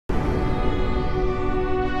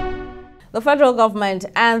The federal government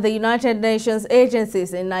and the United Nations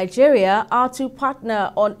agencies in Nigeria are to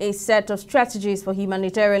partner on a set of strategies for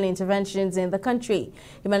humanitarian interventions in the country.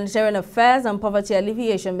 Humanitarian Affairs and Poverty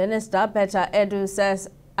Alleviation Minister Betta Edu says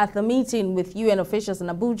at the meeting with UN officials in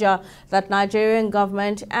Abuja that Nigerian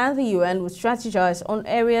government and the UN will strategize on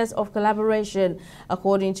areas of collaboration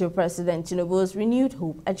according to President Tinubu's renewed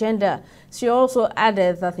hope agenda. She also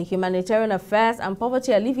added that the Humanitarian Affairs and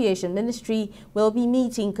Poverty Alleviation Ministry will be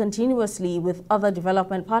meeting continuously with other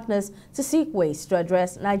development partners to seek ways to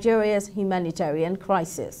address Nigeria's humanitarian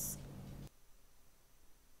crisis.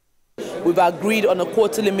 We've agreed on a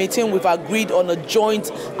quarterly meeting. We've agreed on a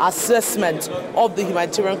joint assessment of the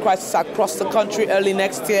humanitarian crisis across the country early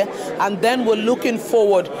next year. And then we're looking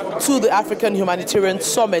forward to the African Humanitarian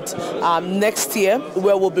Summit next year,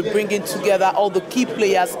 where we'll be bringing together all the key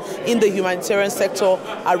players in the humanitarian sector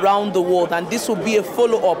around the world. And this will be a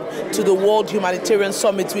follow-up to the World Humanitarian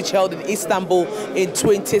Summit, which held in Istanbul in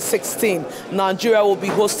 2016. Nigeria will be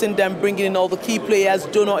hosting them, bringing in all the key players,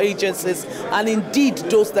 donor agencies, and indeed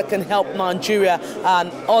those that can help Nigeria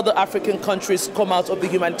and other African countries come out of the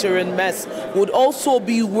humanitarian mess. Would also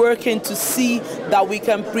be working to see that we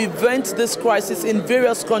can prevent this crisis in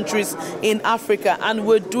various countries in Africa, and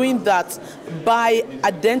we're doing that by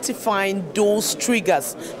identifying those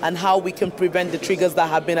triggers and how we can prevent the triggers that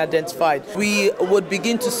have been identified. We would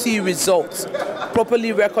begin to see results,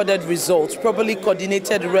 properly recorded results, properly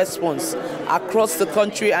coordinated response across the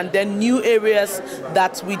country, and then new areas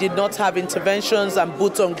that we did not have interventions and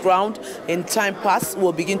boots on ground in time past.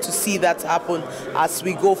 We'll begin to see that happen as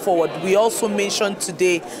we go forward. We also mentioned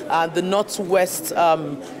today the Northwest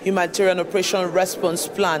Humanitarian Operation Response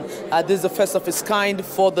Plan. This is the first of its kind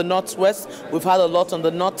for the Northwest. We've had a lot on the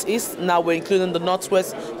Northeast. Now we're including the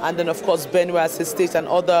Northwest, and then of course Benue as a state and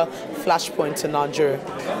other flashpoints in Nigeria.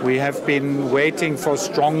 We have been waiting for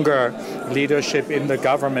stronger leadership in the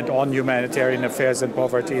government on humanitarian affairs and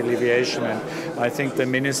poverty alleviation, and I think the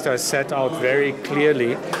minister set out very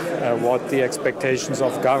clearly what the expectations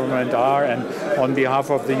of government are, and on behalf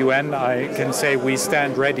of the UN I can say we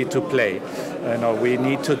stand ready to play. We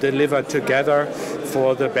need to deliver together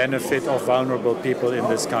for the benefit of vulnerable people in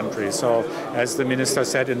this country. So as the minister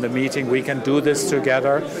said in the meeting, we can do this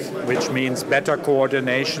together, which means better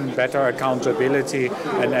coordination, better accountability,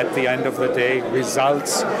 and at the end of the day,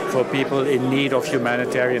 results for people in need of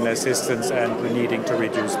humanitarian assistance and needing to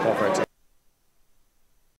reduce poverty.